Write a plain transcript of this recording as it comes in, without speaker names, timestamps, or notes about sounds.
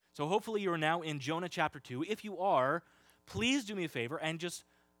So hopefully you're now in Jonah chapter 2. If you are, please do me a favor and just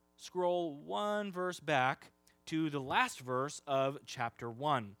scroll one verse back to the last verse of chapter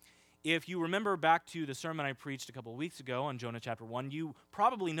 1. If you remember back to the sermon I preached a couple of weeks ago on Jonah chapter 1, you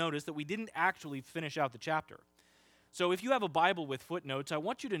probably noticed that we didn't actually finish out the chapter. So if you have a Bible with footnotes, I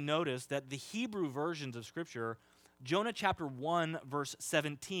want you to notice that the Hebrew versions of Scripture, Jonah chapter 1, verse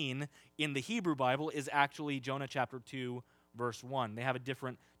 17 in the Hebrew Bible is actually Jonah chapter 2, verse 1. They have a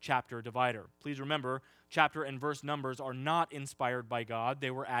different chapter divider. Please remember, chapter and verse numbers are not inspired by God.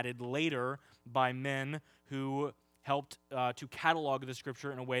 They were added later by men who helped to catalog the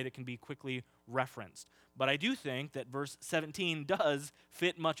Scripture in a way that can be quickly referenced. But I do think that verse 17 does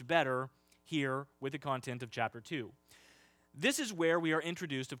fit much better here with the content of chapter 2. This is where we are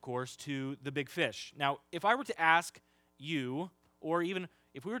introduced, of course, to the big fish. Now, if I were to ask you, or even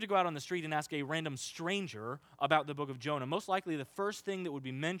if we were to go out on the street and ask a random stranger about the book of Jonah, most likely the first thing that would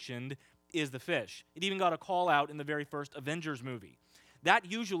be mentioned is the fish. It even got a call out in the very first Avengers movie.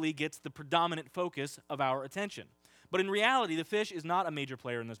 That usually gets the predominant focus of our attention. But in reality, the fish is not a major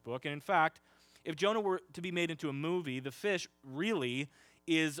player in this book. And in fact, if Jonah were to be made into a movie, the fish really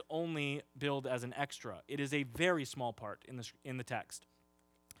is only billed as an extra. It is a very small part in the text.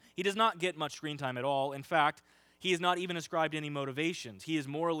 He does not get much screen time at all. In fact, he is not even ascribed any motivations. He is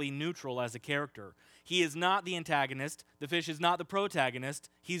morally neutral as a character. He is not the antagonist. The fish is not the protagonist.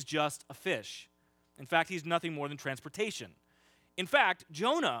 He's just a fish. In fact, he's nothing more than transportation. In fact,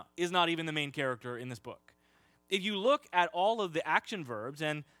 Jonah is not even the main character in this book. If you look at all of the action verbs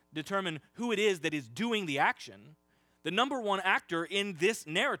and determine who it is that is doing the action, the number one actor in this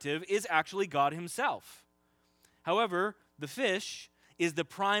narrative is actually God himself. However, the fish is the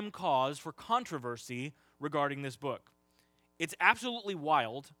prime cause for controversy regarding this book. It's absolutely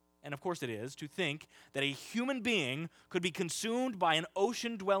wild, and of course it is, to think that a human being could be consumed by an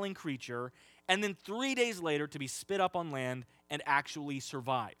ocean-dwelling creature and then 3 days later to be spit up on land and actually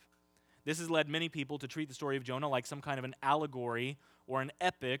survive. This has led many people to treat the story of Jonah like some kind of an allegory or an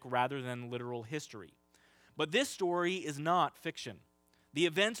epic rather than literal history. But this story is not fiction. The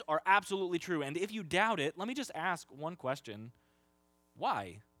events are absolutely true. And if you doubt it, let me just ask one question.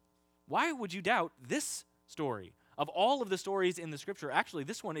 Why? Why would you doubt this story? Of all of the stories in the Scripture, actually,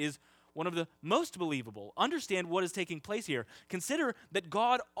 this one is one of the most believable. Understand what is taking place here. Consider that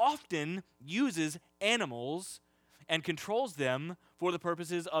God often uses animals and controls them for the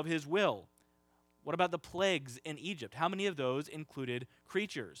purposes of his will. What about the plagues in Egypt? How many of those included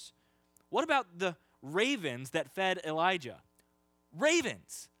creatures? What about the ravens that fed Elijah?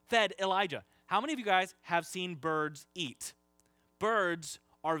 Ravens fed Elijah. How many of you guys have seen birds eat? Birds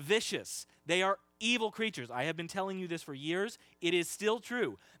are vicious. They are evil creatures. I have been telling you this for years. It is still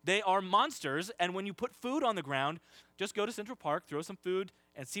true. They are monsters, and when you put food on the ground, just go to Central Park, throw some food,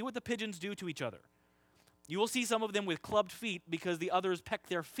 and see what the pigeons do to each other. You will see some of them with clubbed feet because the others peck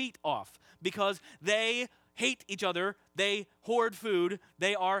their feet off because they hate each other, they hoard food,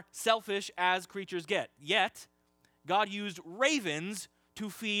 they are selfish as creatures get. Yet, God used ravens to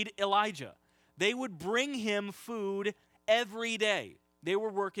feed Elijah. They would bring him food every day. They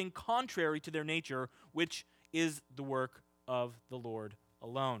were working contrary to their nature, which is the work of the Lord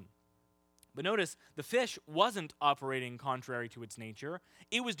alone. But notice, the fish wasn't operating contrary to its nature.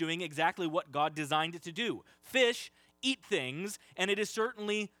 It was doing exactly what God designed it to do. Fish eat things, and it is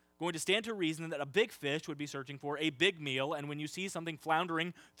certainly going to stand to reason that a big fish would be searching for a big meal, and when you see something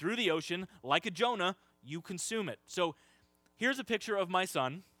floundering through the ocean, like a Jonah, you consume it. So here's a picture of my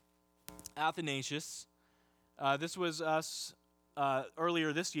son, Athanasius. This was us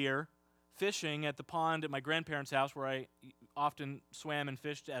earlier this year, fishing at the pond at my grandparents' house where I often swam and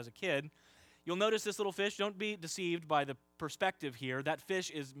fished as a kid. You'll notice this little fish. Don't be deceived by the perspective here. That fish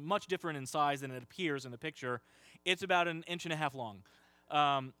is much different in size than it appears in the picture. It's about 1.5 inches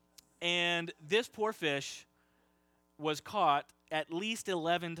long. And this poor fish was caught at least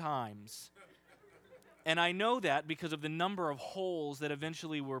 11 times. And I know that because of the number of holes that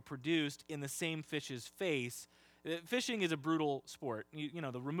eventually were produced in the same fish's face. Fishing is a brutal sport. You know,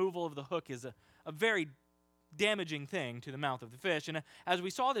 the removal of the hook is a very damaging thing to the mouth of the fish. And as we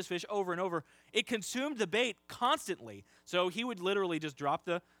saw this fish over and over, it consumed the bait constantly. So he would literally just drop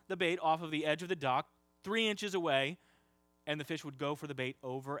the bait off of the edge of the dock 3 inches away, and the fish would go for the bait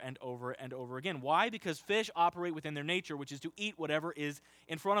over and over and over again. Why? Because fish operate within their nature, which is to eat whatever is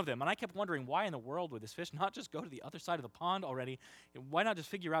in front of them. And I kept wondering, why in the world would this fish not just go to the other side of the pond already? Why not just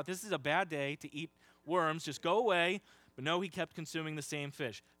figure out this is a bad day to eat worms, just go away? But no, he kept consuming the same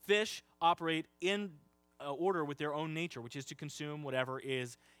fish. Fish operate in order with their own nature, which is to consume whatever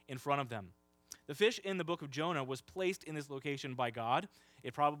is in front of them. The fish in the book of Jonah was placed in this location by God.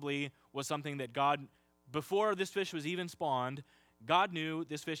 It probably was something that God, before this fish was even spawned, God knew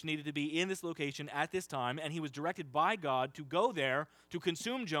this fish needed to be in this location at this time, and he was directed by God to go there to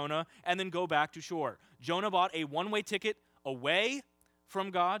consume Jonah and then go back to shore. Jonah bought a one-way ticket away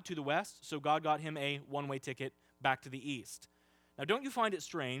from God to the west, so God got him a one-way ticket back to the east. Now, don't you find it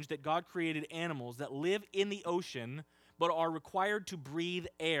strange that God created animals that live in the ocean but are required to breathe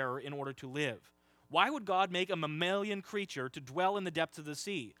air in order to live? Why would God make a mammalian creature to dwell in the depths of the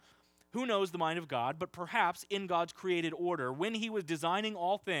sea? Who knows the mind of God, but perhaps in God's created order, when he was designing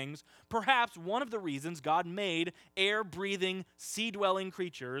all things, perhaps one of the reasons God made air-breathing, sea-dwelling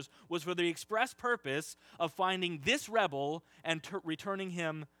creatures was for the express purpose of finding this rebel and returning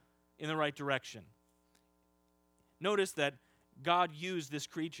him in the right direction. Notice that God used this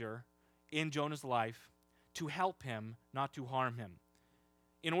creature in Jonah's life to help him, not to harm him.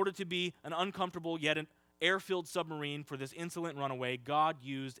 In order to be an uncomfortable yet an air-filled submarine for this insolent runaway, God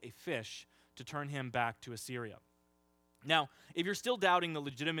used a fish to turn him back to Assyria. Now, if you're still doubting the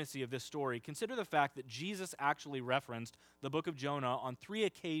legitimacy of this story, consider the fact that Jesus actually referenced the book of Jonah on 3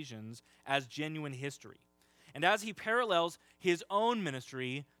 occasions as genuine history. And as he parallels his own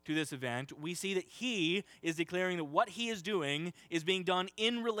ministry to this event, we see that he is declaring that what he is doing is being done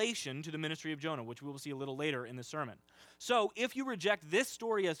in relation to the ministry of Jonah, which we will see a little later in the sermon. So, if you reject this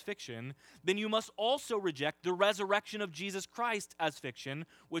story as fiction, then you must also reject the resurrection of Jesus Christ as fiction,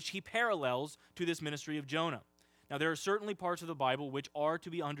 which he parallels to this ministry of Jonah. Now, there are certainly parts of the Bible which are to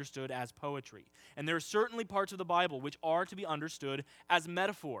be understood as poetry, and there are certainly parts of the Bible which are to be understood as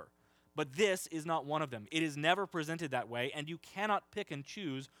metaphor. But this is not one of them. It is never presented that way, and you cannot pick and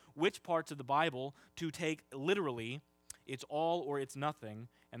choose which parts of the Bible to take literally. It's all or it's nothing,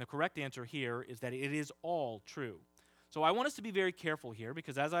 and the correct answer here is that it is all true. So I want us to be very careful here,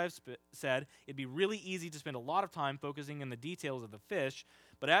 because as I've said, it'd be really easy to spend a lot of time focusing on the details of the fish,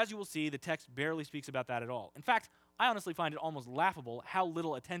 but as you will see, the text barely speaks about that at all. In fact, I honestly find it almost laughable how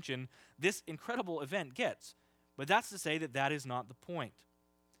little attention this incredible event gets. But that's to say that that is not the point.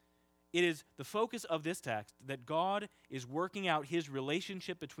 It is the focus of this text that God is working out his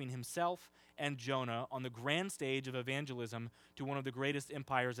relationship between himself and Jonah on the grand stage of evangelism to one of the greatest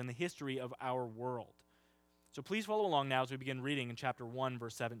empires in the history of our world. So please follow along now as we begin reading in chapter 1,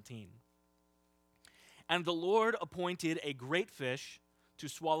 verse 17. And the Lord appointed a great fish to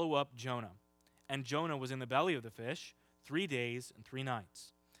swallow up Jonah. And Jonah was in the belly of the fish 3 days and 3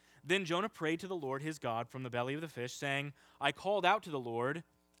 nights. Then Jonah prayed to the Lord his God from the belly of the fish, saying, I called out to the Lord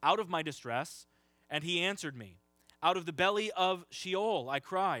out of my distress, and he answered me. Out of the belly of Sheol I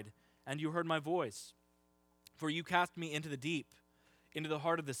cried, and you heard my voice. For you cast me into the deep, into the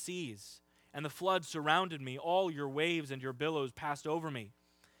heart of the seas, and the flood surrounded me. All your waves and your billows passed over me.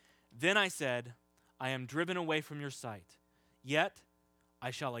 Then I said, I am driven away from your sight, yet I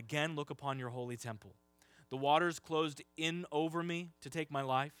shall again look upon your holy temple. The waters closed in over me to take my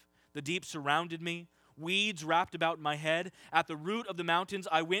life. The deep surrounded me. Weeds wrapped about my head. At the root of the mountains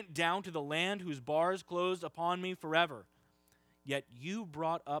I went down to the land whose bars closed upon me forever. Yet you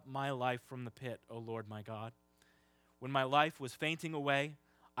brought up my life from the pit, O Lord my God. When my life was fainting away,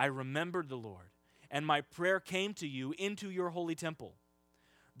 I remembered the Lord, and my prayer came to you into your holy temple.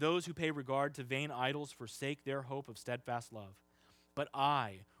 Those who pay regard to vain idols forsake their hope of steadfast love. But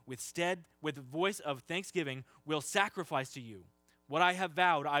I, with the voice of thanksgiving, will sacrifice to you. What I have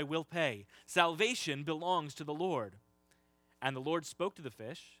vowed I will pay. Salvation belongs to the Lord. And the Lord spoke to the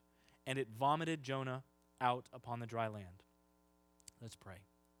fish, and it vomited Jonah out upon the dry land. Let's pray.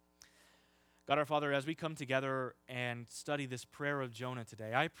 God our Father, as we come together and study this prayer of Jonah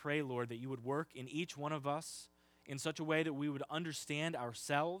today, I pray, Lord, that you would work in each one of us in such a way that we would understand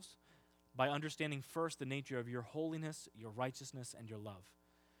ourselves by understanding first the nature of your holiness, your righteousness, and your love.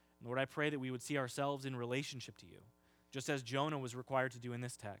 Lord, I pray that we would see ourselves in relationship to you, just as Jonah was required to do in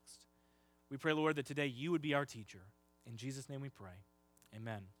this text. We pray, Lord, that today you would be our teacher. In Jesus' name we pray.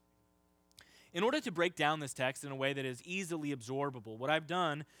 Amen. In order to break down this text in a way that is easily absorbable, what I've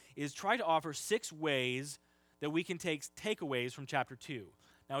done is try to offer 6 ways that we can take takeaways from chapter 2.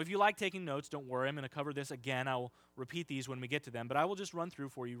 Now, if you like taking notes, don't worry. I'm going to cover this again. I will repeat these when we get to them, but I will just run through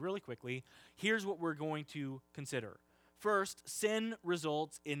for you really quickly. Here's what we're going to consider. First, sin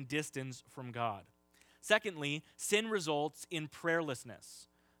results in distance from God. Secondly, sin results in prayerlessness.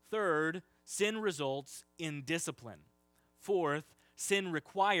 Third, sin results in discipline. Fourth, sin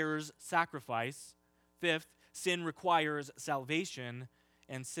requires sacrifice. Fifth, sin requires salvation.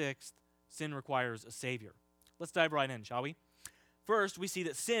 And sixth, sin requires a savior. Let's dive right in, shall we? First, we see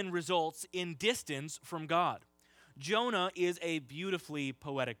that sin results in distance from God. Jonah is a beautifully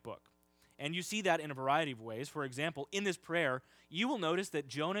poetic book. And you see that in a variety of ways. For example, in this prayer, you will notice that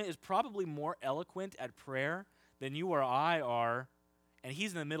Jonah is probably more eloquent at prayer than you or I are, and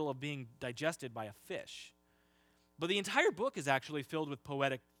he's in the middle of being digested by a fish. But the entire book is actually filled with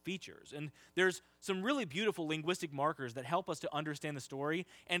poetic features, and there's some really beautiful linguistic markers that help us to understand the story,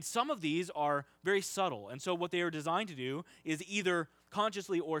 and some of these are very subtle. And so what they are designed to do is either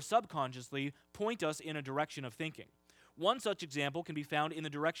consciously or subconsciously point us in a direction of thinking. One such example can be found in the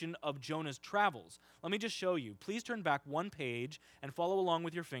direction of Jonah's travels. Let me just show you. Please turn back one page and follow along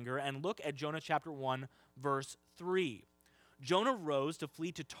with your finger and look at Jonah chapter 1, verse 3. Jonah rose to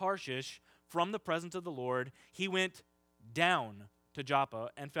flee to Tarshish from the presence of the Lord. He went down to Joppa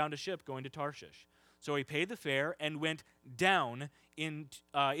and found a ship going to Tarshish. So he paid the fare and went down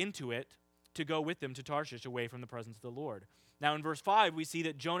into it to go with them to Tarshish away from the presence of the Lord. Now in verse 5, we see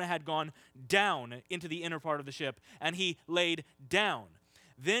that Jonah had gone down into the inner part of the ship, and he laid down.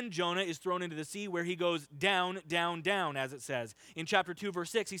 Then Jonah is thrown into the sea, where he goes down, down, down, as it says. In chapter 2,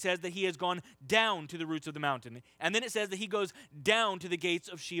 verse 6, he says that he has gone down to the roots of the mountain. And then it says that he goes down to the gates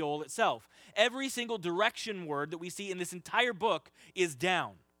of Sheol itself. Every single direction word that we see in this entire book is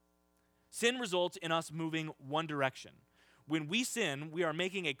down. Sin results in us moving one direction. When we sin, we are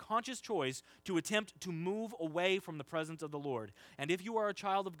making a conscious choice to attempt to move away from the presence of the Lord. And if you are a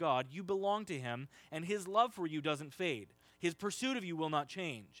child of God, you belong to him, and his love for you doesn't fade. His pursuit of you will not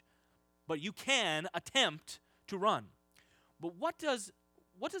change. But you can attempt to run. But what does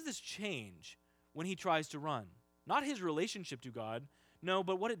this change when he tries to run? Not his relationship to God. No,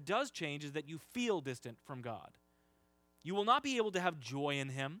 but what it does change is that you feel distant from God. You will not be able to have joy in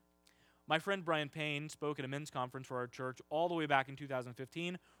him. My friend Brian Payne spoke at a men's conference for our church all the way back in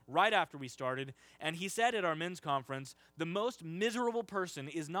 2015, right after we started, and he said at our men's conference, the most miserable person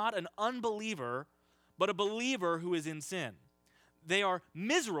is not an unbeliever, but a believer who is in sin. They are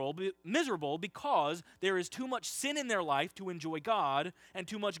miserable because there is too much sin in their life to enjoy God, and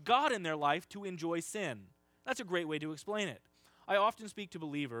too much God in their life to enjoy sin. That's a great way to explain it. I often speak to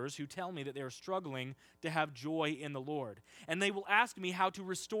believers who tell me that they are struggling to have joy in the Lord. And they will ask me how to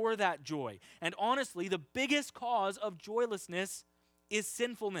restore that joy. And honestly, the biggest cause of joylessness is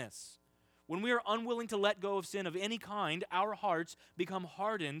sinfulness. When we are unwilling to let go of sin of any kind, our hearts become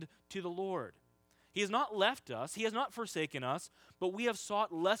hardened to the Lord. He has not left us, he has not forsaken us, but we have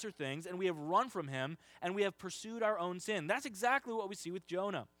sought lesser things, and we have run from him, and we have pursued our own sin. That's exactly what we see with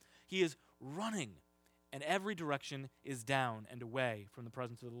Jonah. He is running, and every direction is down and away from the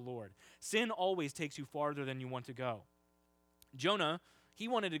presence of the Lord. Sin always takes you farther than you want to go. Jonah, he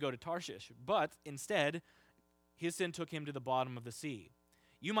wanted to go to Tarshish, but instead, his sin took him to the bottom of the sea.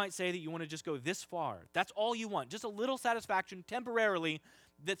 You might say that you want to just go this far. That's all you want, just a little satisfaction temporarily.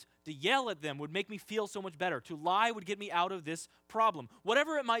 That to yell at them would make me feel so much better. To lie would get me out of this problem.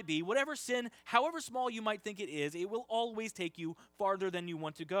 Whatever it might be, whatever sin, however small you might think it is, it will always take you farther than you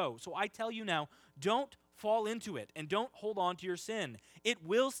want to go. So I tell you now, don't fall into it and don't hold on to your sin. It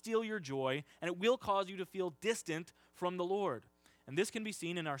will steal your joy, and it will cause you to feel distant from the Lord. And this can be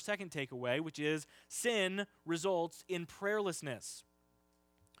seen in our second takeaway, which is sin results in prayerlessness.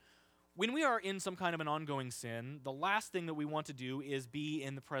 When we are in some kind of an ongoing sin, the last thing that we want to do is be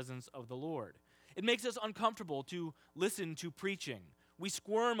in the presence of the Lord. It makes us uncomfortable to listen to preaching. We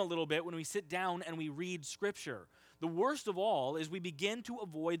squirm a little bit when we sit down and we read Scripture. The worst of all is we begin to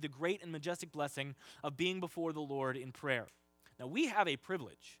avoid the great and majestic blessing of being before the Lord in prayer. Now, we have a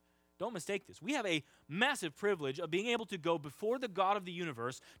privilege. Don't mistake this. We have a massive privilege of being able to go before the God of the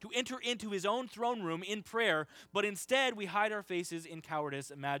universe, to enter into his own throne room in prayer, but instead we hide our faces in cowardice,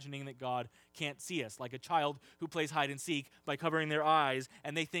 imagining that God can't see us, like a child who plays hide and seek by covering their eyes,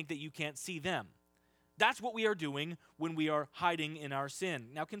 and they think that you can't see them. That's what we are doing when we are hiding in our sin.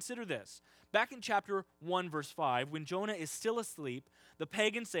 Now consider this. Back in chapter 1, verse 5, when Jonah is still asleep, the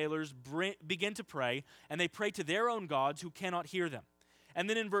pagan sailors begin to pray, and they pray to their own gods who cannot hear them. And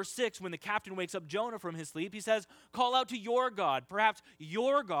then in verse 6, when the captain wakes up Jonah from his sleep, he says, call out to your God. Perhaps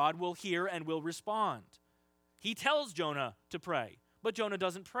your God will hear and will respond. He tells Jonah to pray, but Jonah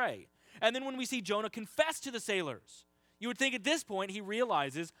doesn't pray. And then when we see Jonah confess to the sailors, you would think at this point he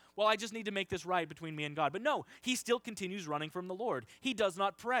realizes, well, I just need to make this right between me and God. But no, he still continues running from the Lord. He does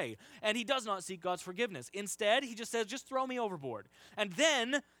not pray, and he does not seek God's forgiveness. Instead, he just says, just throw me overboard. And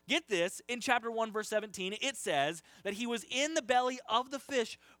then, get this, in chapter 1, verse 17, it says that he was in the belly of the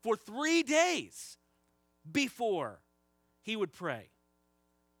fish for 3 days before he would pray.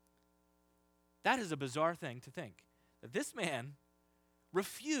 That is a bizarre thing to think, that this man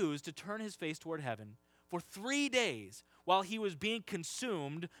refused to turn his face toward heaven for 3 days while he was being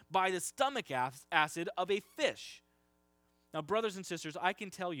consumed by the stomach acid of a fish. Now, brothers and sisters, I can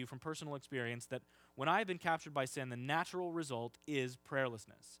tell you from personal experience that when I have been captured by sin, the natural result is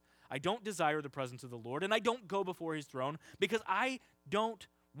prayerlessness. I don't desire the presence of the Lord, and I don't go before his throne because I don't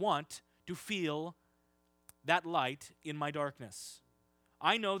want to feel that light in my darkness.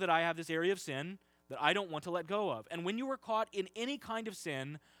 I know that I have this area of sin that I don't want to let go of. And when you are caught in any kind of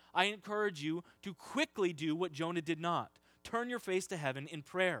sin, I encourage you to quickly do what Jonah did not. Turn your face to heaven in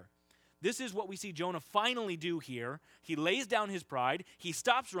prayer. This is what we see Jonah finally do here. He lays down his pride, he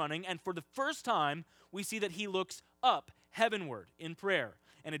stops running, and for the first time, we see that he looks up heavenward in prayer.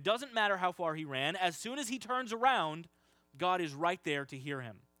 And it doesn't matter how far he ran, as soon as he turns around, God is right there to hear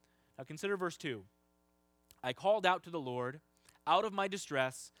him. Now consider verse 2. I called out to the Lord out of my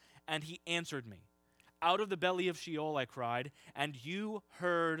distress, and he answered me. Out of the belly of Sheol I cried, and you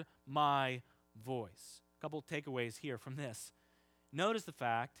heard my voice. A couple takeaways here from this. Notice the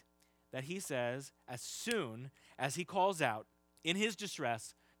fact that he says, as soon as he calls out in his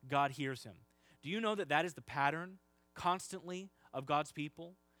distress, God hears him. Do you know that that is the pattern constantly of God's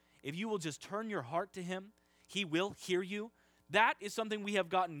people? If you will just turn your heart to him, he will hear you. That is something we have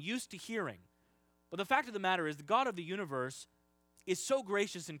gotten used to hearing. But the fact of the matter is, the God of the universe is so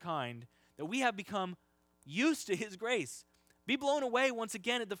gracious and kind that we have become used to his grace. Be blown away once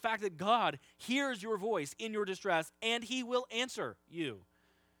again at the fact that God hears your voice in your distress, and he will answer you.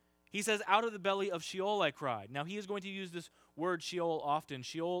 He says, out of the belly of Sheol I cried. Now, he is going to use this word Sheol often.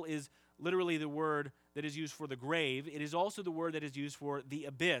 Sheol is literally the word that is used for the grave. It is also the word that is used for the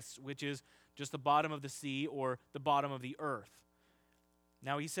abyss, which is just the bottom of the sea or the bottom of the earth.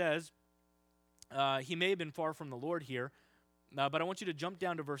 Now, he says, he may have been far from the Lord here, but I want you to jump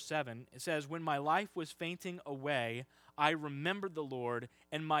down to verse 7. It says, when my life was fainting away, I remembered the Lord,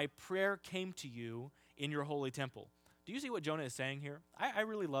 and my prayer came to you in your holy temple. Do you see what Jonah is saying here? I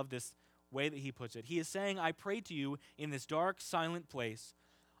really love this way that he puts it. He is saying, I prayed to you in this dark, silent place.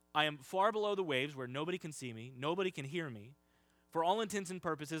 I am far below the waves where nobody can see me, nobody can hear me. For all intents and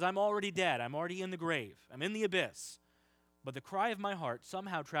purposes, I'm already dead. I'm already in the grave. I'm in the abyss. But the cry of my heart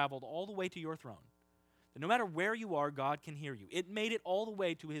somehow traveled all the way to your throne. No matter where you are, God can hear you. It made it all the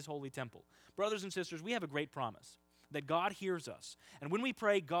way to his holy temple. Brothers and sisters, we have a great promise that God hears us. And when we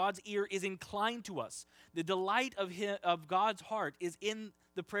pray, God's ear is inclined to us. The delight of God's heart is in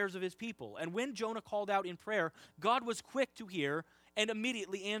the prayers of his people. And when Jonah called out in prayer, God was quick to hear and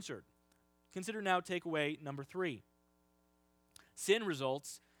immediately answered. Consider now takeaway number 3. Sin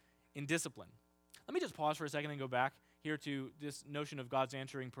results in discipline. Let me just pause for a second and go back here to this notion of God's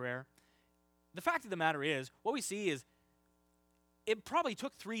answering prayer. The fact of the matter is, what we see is it probably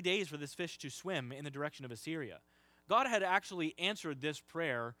took 3 days for this fish to swim in the direction of Assyria. God had actually answered this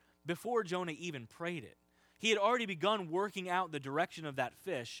prayer before Jonah even prayed it. He had already begun working out the direction of that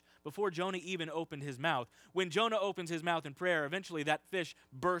fish before Jonah even opened his mouth. When Jonah opens his mouth in prayer, eventually that fish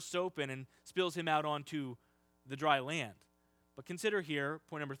bursts open and spills him out onto the dry land. But consider here,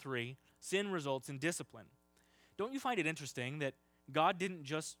 point number 3, sin results in discipline. Don't you find it interesting that God didn't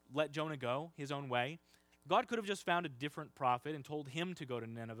just let Jonah go his own way? God could have just found a different prophet and told him to go to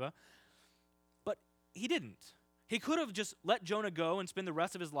Nineveh, but he didn't. He could have just let Jonah go and spend the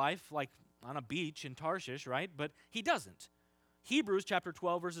rest of his life like on a beach in Tarshish, right? But he doesn't. Hebrews chapter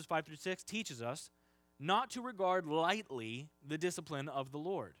 12, verses 5 through 6 teaches us not to regard lightly the discipline of the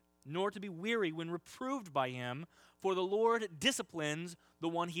Lord, nor to be weary when reproved by him, for the Lord disciplines the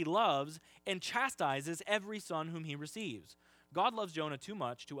one he loves and chastises every son whom he receives. God loves Jonah too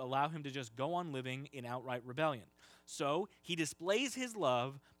much to allow him to just go on living in outright rebellion. So he displays his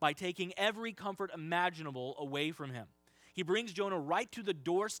love by taking every comfort imaginable away from him. He brings Jonah right to the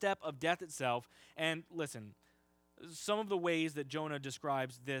doorstep of death itself. And listen, some of the ways that Jonah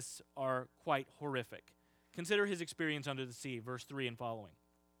describes this are quite horrific. Consider his experience under the sea, verse 3 and following.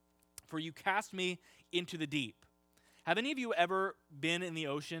 For you cast me into the deep. Have any of you ever been in the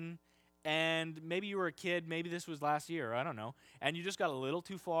ocean and maybe you were a kid, maybe this was last year, I don't know, and you just got a little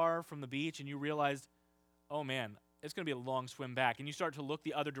too far from the beach and you realized, oh man, it's going to be a long swim back, and you start to look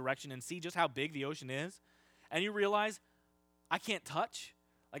the other direction and see just how big the ocean is, and you realize, I can't touch.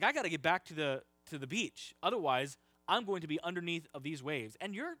 Like, I got to get back to the beach. Otherwise, I'm going to be underneath of these waves.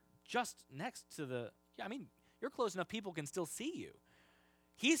 And you're just next to you're close enough people can still see you.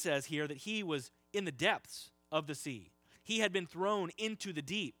 He says here that he was in the depths of the sea. He had been thrown into the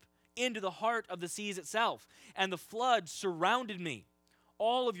deep, into the heart of the seas itself, and the flood surrounded me.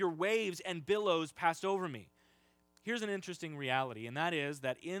 All of your waves and billows passed over me. Here's an interesting reality, and that is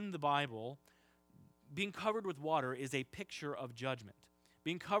that in the Bible, being covered with water is a picture of judgment.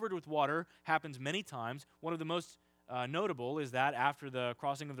 Being covered with water happens many times. One of the most notable is that after the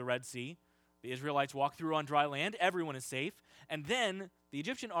crossing of the Red Sea, The Israelites walk through on dry land. Everyone is safe. And then the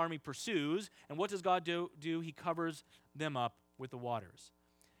Egyptian army pursues. And what does God do? He covers them up with the waters.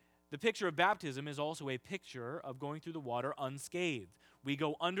 The picture of baptism is also a picture of going through the water unscathed. We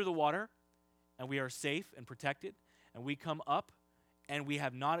go under the water, and we are safe and protected. And we come up, and we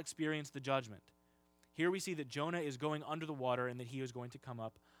have not experienced the judgment. Here we see that Jonah is going under the water and that he is going to come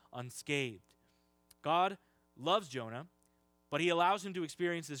up unscathed. God loves Jonah, but he allows him to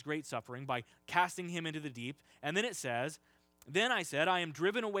experience this great suffering by casting him into the deep. And then it says, "Then I said, I am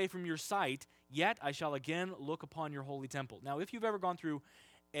driven away from your sight, yet I shall again look upon your holy temple." Now, if you've ever gone through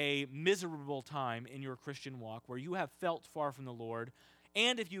a miserable time in your Christian walk where you have felt far from the Lord,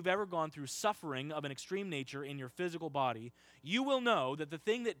 and if you've ever gone through suffering of an extreme nature in your physical body, you will know that the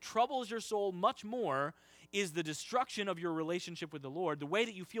thing that troubles your soul much more is the destruction of your relationship with the Lord. The way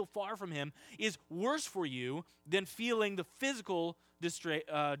that you feel far from him is worse for you than feeling the physical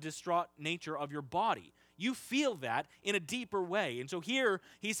distraught nature of your body. You feel that in a deeper way. And so here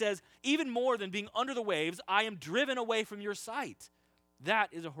he says, even more than being under the waves, I am driven away from your sight. That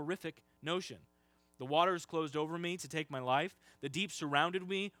is a horrific notion. The waters closed over me to take my life. The deep surrounded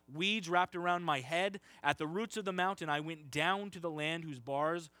me. Weeds wrapped around my head. At the roots of the mountain, I went down to the land whose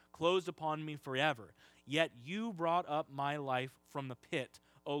bars closed upon me forever. Yet you brought up my life from the pit,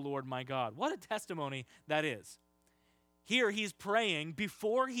 O Lord my God. What a testimony that is. Here he's praying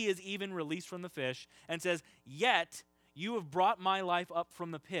before he is even released from the fish and says, yet you have brought my life up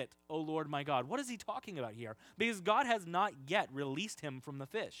from the pit, O Lord my God. What is he talking about here? Because God has not yet released him from the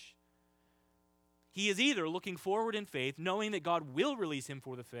fish. He is either looking forward in faith, knowing that God will release him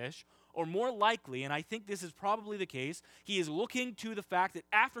for the fish, or more likely, and I think this is probably the case, he is looking to the fact that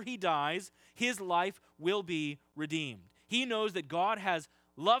after he dies, his life will be redeemed. He knows that God has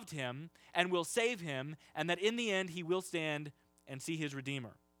loved him and will save him, and that in the end he will stand and see his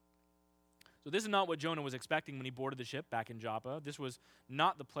Redeemer. So this is not what Jonah was expecting when he boarded the ship back in Joppa. This was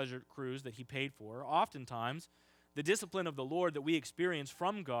not the pleasure cruise that he paid for. Oftentimes, the discipline of the Lord that we experience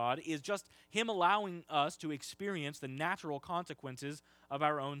from God is just him allowing us to experience the natural consequences of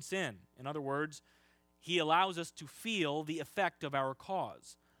our own sin. In other words, he allows us to feel the effect of our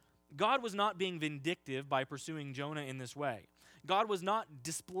cause. God was not being vindictive by pursuing Jonah in this way. God was not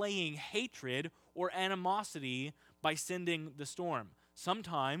displaying hatred or animosity by sending the storm.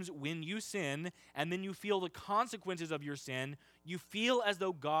 Sometimes when you sin and then you feel the consequences of your sin, you feel as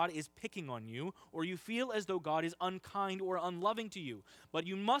though God is picking on you, or you feel as though God is unkind or unloving to you. But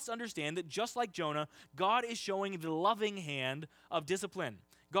you must understand that just like Jonah, God is showing the loving hand of discipline.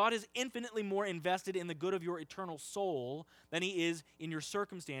 God is infinitely more invested in the good of your eternal soul than he is in your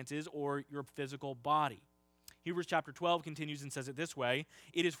circumstances or your physical body. Hebrews chapter 12 continues and says it this way,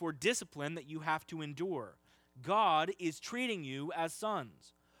 "It is for discipline that you have to endure. God is treating you as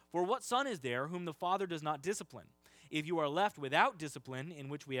sons. For what son is there whom the Father does not discipline? If you are left without discipline, in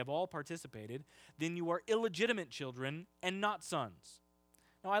which we have all participated, then you are illegitimate children and not sons."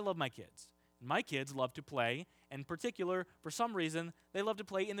 Now, I love my kids. My kids love to play, and in particular, for some reason, they love to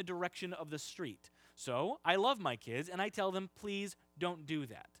play in the direction of the street. So I love my kids, and I tell them, please don't do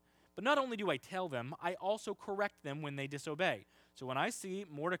that. But not only do I tell them, I also correct them when they disobey. So when I see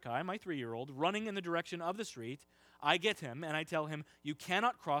Mordecai, my 3-year-old, running in the direction of the street, I get him and I tell him, you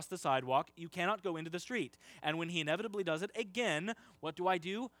cannot cross the sidewalk, you cannot go into the street. And when he inevitably does it again, what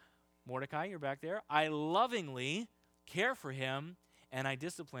do? Mordecai, you're back there. I lovingly care for him and I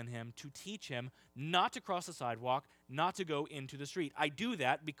discipline him to teach him not to cross the sidewalk, not to go into the street. I do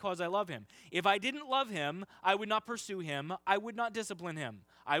that because I love him. If I didn't love him, I would not pursue him. I would not discipline him.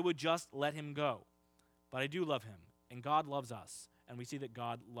 I would just let him go. But I do love him, and God loves us, and we see that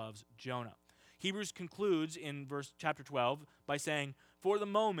God loves Jonah. Hebrews concludes in chapter 12 by saying, "For the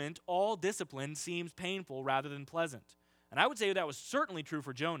moment, all discipline seems painful rather than pleasant." And I would say that was certainly true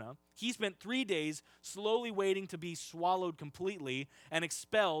for Jonah. He spent 3 days slowly waiting to be swallowed completely and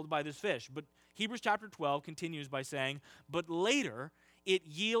expelled by this fish. But Hebrews chapter 12 continues by saying, "But later it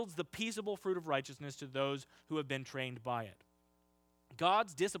yields the peaceable fruit of righteousness to those who have been trained by it."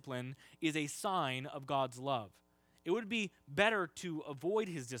 God's discipline is a sign of God's love. It would be better to avoid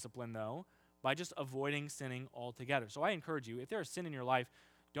his discipline, though, by just avoiding sinning altogether. So I encourage you, if there is sin in your life,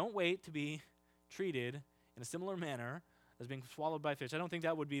 don't wait to be treated in a similar manner as being swallowed by a fish. I don't think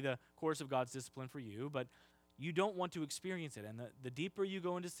that would be the course of God's discipline for you, but you don't want to experience it. And the deeper you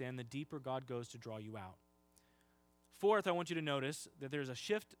go into sin, the deeper God goes to draw you out. Fourth, I want you to notice that there's a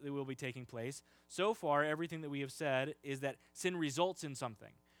shift that will be taking place. So far, everything that we have said is that sin results in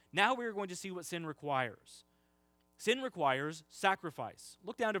something. Now we're going to see what sin requires. Sin requires sacrifice.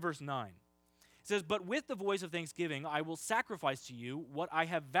 Look down to verse 9. It says, but with the voice of thanksgiving, I will sacrifice to you what I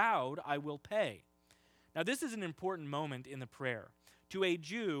have vowed I will pay. Now, this is an important moment in the prayer. To a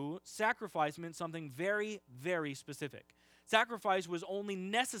Jew, sacrifice meant something very, very specific. Sacrifice was only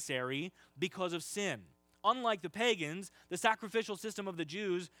necessary because of sin. Unlike the pagans, the sacrificial system of the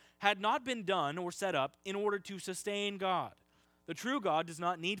Jews had not been done or set up in order to sustain God. The true God does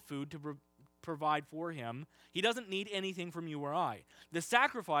not need food to provide for him. He doesn't need anything from you or I. The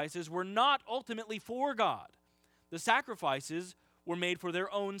sacrifices were not ultimately for God. The sacrifices were made for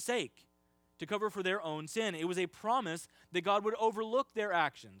their own sake, to cover for their own sin. It was a promise that God would overlook their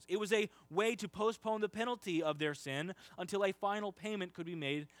actions. It was a way to postpone the penalty of their sin until a final payment could be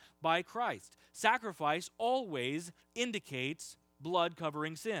made by Christ. Sacrifice always indicates blood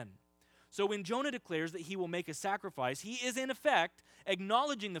covering sin. So when Jonah declares that he will make a sacrifice, he is in effect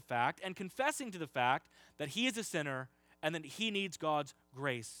acknowledging the fact and confessing to the fact that he is a sinner and that he needs God's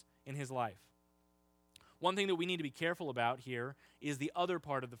grace in his life. One thing that we need to be careful about here is the other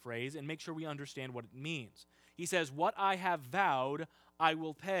part of the phrase and make sure we understand what it means. He says, what I have vowed, I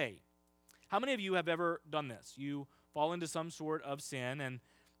will pay. How many of you have ever done this? You fall into some sort of sin and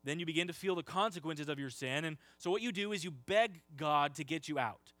then you begin to feel the consequences of your sin. And so what you do is you beg God to get you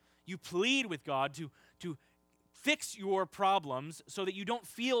out. You plead with God to fix your problems so that you don't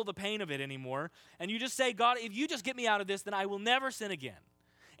feel the pain of it anymore. And you just say, God, if you just get me out of this, then I will never sin again.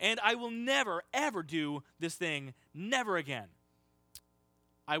 And I will never, ever do this thing, never again.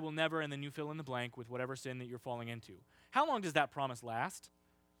 I will never, and then you fill in the blank with whatever sin that you're falling into. How long does that promise last?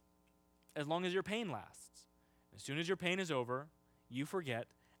 As long as your pain lasts. As soon as your pain is over, you forget,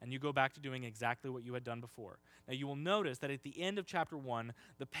 and you go back to doing exactly what you had done before. Now you will notice that at the end of chapter 1,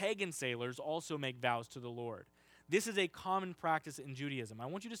 the pagan sailors also make vows to the Lord. This is a common practice in Judaism. I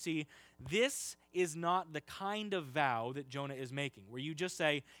want you to see this is not the kind of vow that Jonah is making, where you just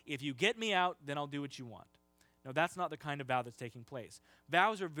say, if you get me out, then I'll do what you want. No, that's not the kind of vow that's taking place.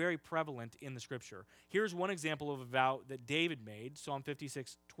 Vows are very prevalent in the scripture. Here's one example of a vow that David made, Psalm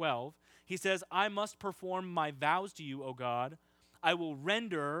 56:12. He says, I must perform my vows to you, O God. I will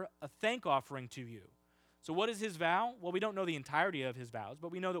render a thank offering to you. So what is his vow? Well, we don't know the entirety of his vows,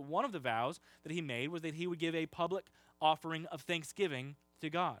 but we know that one of the vows that he made was that he would give a public offering of thanksgiving to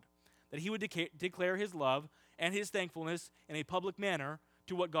God, that he would declare his love and his thankfulness in a public manner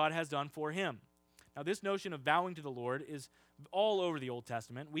to what God has done for him. Now, this notion of vowing to the Lord is all over the Old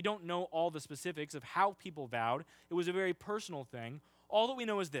Testament. We don't know all the specifics of how people vowed. It was a very personal thing. All that we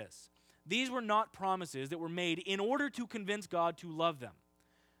know is this. These were not promises that were made in order to convince God to love them.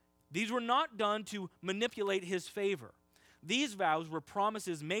 These were not done to manipulate his favor. These vows were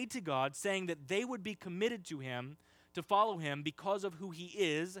promises made to God saying that they would be committed to him, to follow him because of who he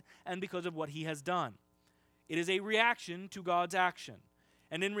is and because of what he has done. It is a reaction to God's action.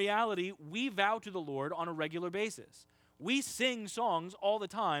 And in reality, we vow to the Lord on a regular basis. We sing songs all the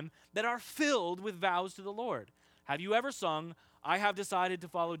time that are filled with vows to the Lord. Have you ever sung, I have decided to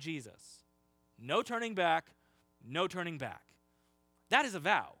follow Jesus? No turning back, no turning back. That is a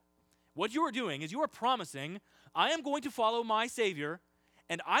vow. What you are doing is you are promising, I am going to follow my Savior,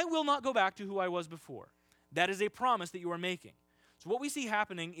 and I will not go back to who I was before. That is a promise that you are making. So what we see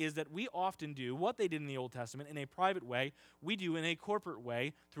happening is that we often do what they did in the Old Testament in a private way, we do in a corporate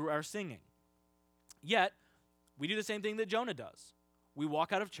way through our singing. Yet, we do the same thing that Jonah does. We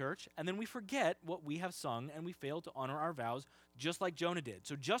walk out of church, and then we forget what we have sung, and we fail to honor our vows just like Jonah did.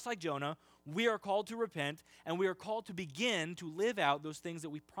 So just like Jonah, we are called to repent, and we are called to begin to live out those things that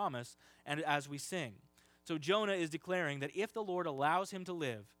we promise and as we sing. So Jonah is declaring that if the Lord allows him to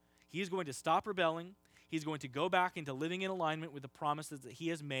live, he is going to stop rebelling. He's going to go back into living in alignment with the promises that he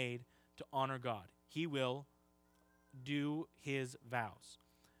has made to honor God. He will do his vows.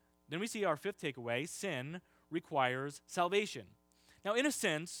 Then we see our fifth takeaway, sin requires salvation. Now, in a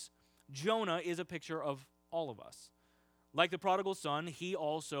sense, Jonah is a picture of all of us. Like the prodigal son, he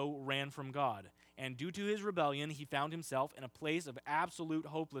also ran from God. And due to his rebellion, he found himself in a place of absolute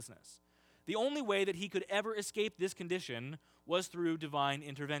hopelessness. The only way that he could ever escape this condition was through divine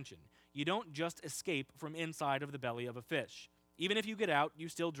intervention. You don't just escape from inside of the belly of a fish. Even if you get out, you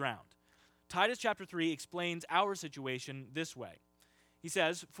still drowned. Titus chapter 3 explains our situation this way. He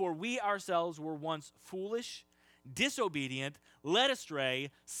says, for we ourselves were once foolish, disobedient, led astray,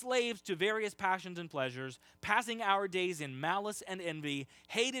 slaves to various passions and pleasures, passing our days in malice and envy,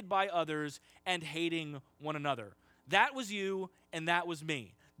 hated by others, and hating one another. That was you, and that was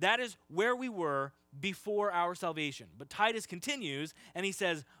me. That is where we were before our salvation. But Titus continues, and he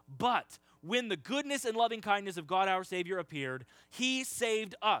says, but when the goodness and loving kindness of God our Savior appeared, he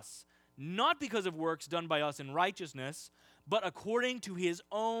saved us, not because of works done by us in righteousness, but according to his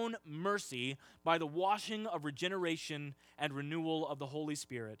own mercy, by the washing of regeneration and renewal of the Holy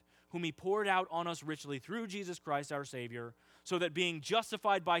Spirit, whom he poured out on us richly through Jesus Christ our Savior, so that being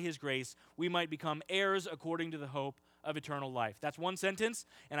justified by his grace, we might become heirs according to the hope of eternal life. That's one sentence,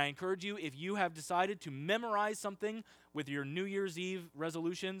 and I encourage you, if you have decided to memorize something with your New Year's Eve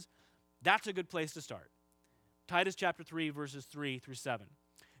resolutions, that's a good place to start. Titus chapter 3, verses 3 through 7.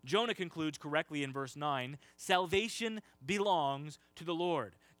 Jonah concludes correctly in verse 9, salvation belongs to the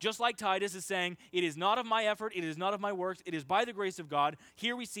Lord. Just like Titus is saying, it is not of my effort, it is not of my works, it is by the grace of God.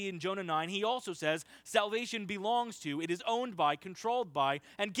 Here we see in Jonah 9, he also says, salvation belongs to, it is owned by, controlled by,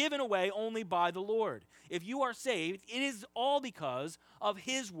 and given away only by the Lord. If you are saved, it is all because of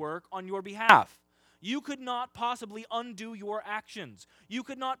his work on your behalf. You could not possibly undo your actions. You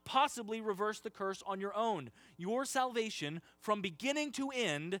could not possibly reverse the curse on your own. Your salvation, from beginning to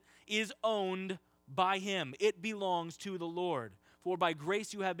end, is owned by him. It belongs to the Lord. For by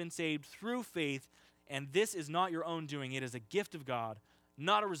grace you have been saved through faith, and this is not your own doing. It is a gift of God,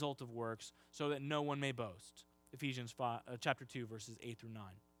 not a result of works, so that no one may boast. Ephesians chapter 2, verses 8 through 9.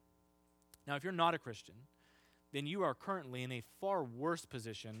 Now, if you're not a Christian, then you are currently in a far worse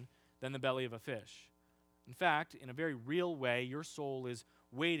position than the belly of a fish. In fact, in a very real way, your soul is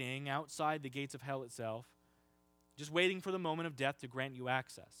waiting outside the gates of hell itself, just waiting for the moment of death to grant you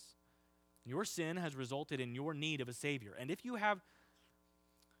access. Your sin has resulted in your need of a Savior. And if you have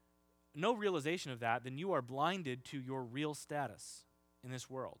no realization of that, then you are blinded to your real status in this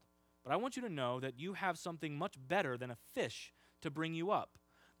world. But I want you to know that you have something much better than a fish to bring you up.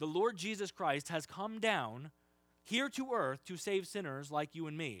 The Lord Jesus Christ has come down here to earth to save sinners like you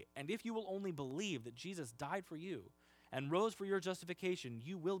and me. And if you will only believe that Jesus died for you and rose for your justification,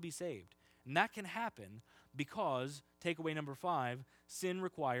 you will be saved. And that can happen because, takeaway number 6, sin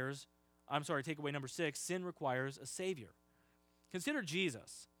requires a Savior. Consider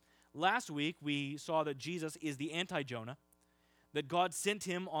Jesus. Last week, we saw that Jesus is the anti-Jonah, that God sent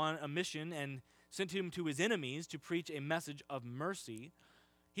him on a mission and sent him to his enemies to preach a message of mercy.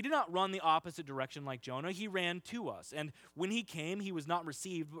 He did not run the opposite direction like Jonah. He ran to us. And when he came, he was not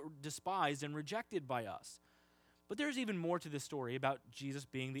received, but despised and rejected by us. But there's even more to this story about Jesus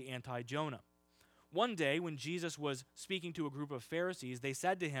being the anti-Jonah. One day, when Jesus was speaking to a group of Pharisees, they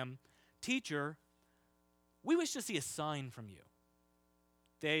said to him, "Teacher, we wish to see a sign from you."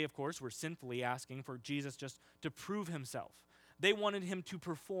 They, of course, were sinfully asking for Jesus just to prove himself. They wanted him to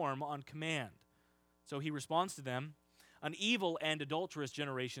perform on command. So he responds to them, "An evil and adulterous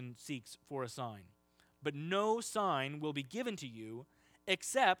generation seeks for a sign, but no sign will be given to you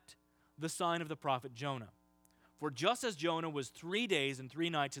except the sign of the prophet Jonah. For just as Jonah was 3 days and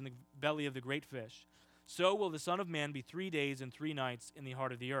 3 nights in the belly of the great fish, so will the Son of Man be 3 days and 3 nights in the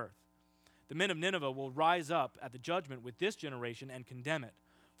heart of the earth. The men of Nineveh will rise up at the judgment with this generation and condemn it,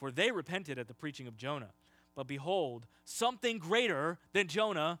 for they repented at the preaching of Jonah. But behold, something greater than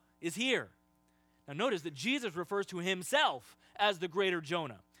Jonah is here." Now notice that Jesus refers to himself as the greater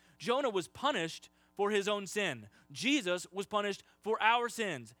Jonah. Jonah was punished for his own sin. Jesus was punished for our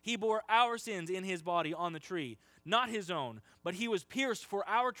sins. He bore our sins in his body on the tree, not his own, but he was pierced for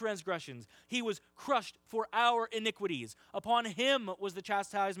our transgressions. He was crushed for our iniquities. Upon him was the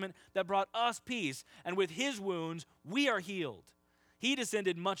chastisement that brought us peace, and with his wounds we are healed. He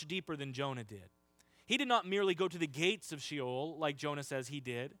descended much deeper than Jonah did. He did not merely go to the gates of Sheol like Jonah says he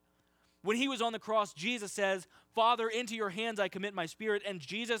did. When he was on the cross, Jesus says, "Father, into your hands I commit my spirit," and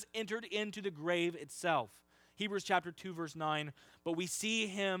Jesus entered into the grave itself. Hebrews chapter 2, verse 9, "But we see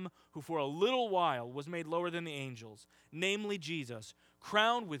him who for a little while was made lower than the angels, namely Jesus,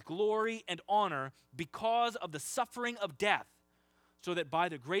 crowned with glory and honor because of the suffering of death, so that by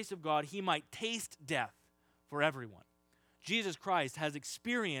the grace of God he might taste death for everyone." Jesus Christ has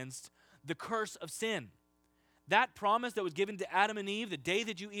experienced the curse of sin. That promise that was given to Adam and Eve, the day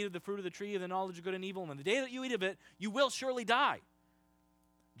that you eat of the fruit of the tree of the knowledge of good and evil, and the day that you eat of it, you will surely die.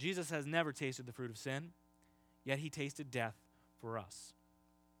 Jesus has never tasted the fruit of sin, yet he tasted death for us.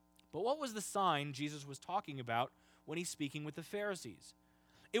 But what was the sign Jesus was talking about when he's speaking with the Pharisees?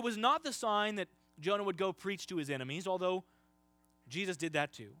 It was not the sign that Jonah would go preach to his enemies, although Jesus did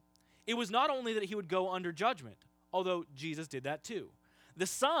that too. It was not only that he would go under judgment, although Jesus did that too. The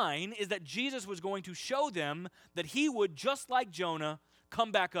sign is that Jesus was going to show them that he would, just like Jonah,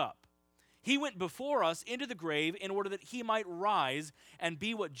 come back up. He went before us into the grave in order that he might rise and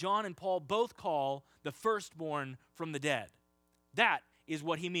be what John and Paul both call the firstborn from the dead. That is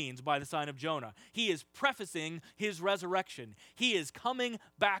what he means by the sign of Jonah. He is prefacing his resurrection. He is coming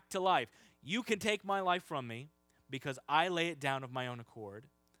back to life. You can take my life from me because I lay it down of my own accord,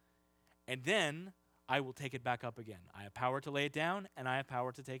 and then I will take it back up again. I have power to lay it down, and I have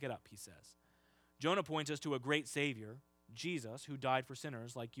power to take it up, he says. Jonah points us to a great Savior, Jesus, who died for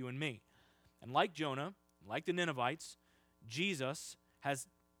sinners like you and me. And like Jonah, like the Ninevites, Jesus has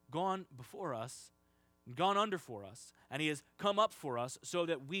gone before us, gone under for us, and he has come up for us so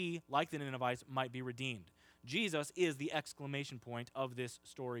that we, like the Ninevites, might be redeemed. Jesus is the exclamation point of this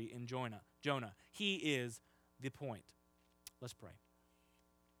story in Jonah. He is the point. Let's pray.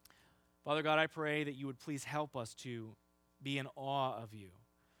 Father God, I pray that you would please help us to be in awe of you.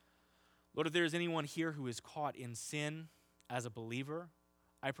 Lord, if there is anyone here who is caught in sin as a believer,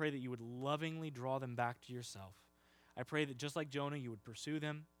 I pray that you would lovingly draw them back to yourself. I pray that just like Jonah, you would pursue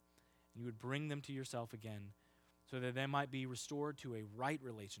them and you would bring them to yourself again so that they might be restored to a right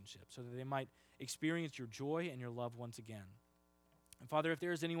relationship, so that they might experience your joy and your love once again. And Father, if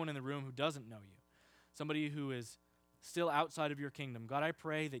there is anyone in the room who doesn't know you, somebody who is still outside of your kingdom, God, I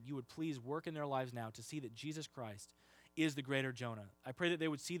pray that you would please work in their lives now to see that Jesus Christ is the greater Jonah. I pray that they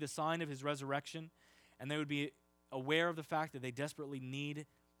would see the sign of his resurrection and they would be aware of the fact that they desperately need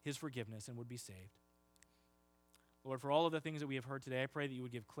his forgiveness and would be saved. Lord, for all of the things that we have heard today, I pray that you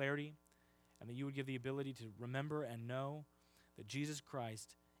would give clarity and that you would give the ability to remember and know that Jesus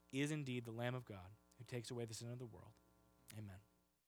Christ is indeed the Lamb of God who takes away the sin of the world. Amen.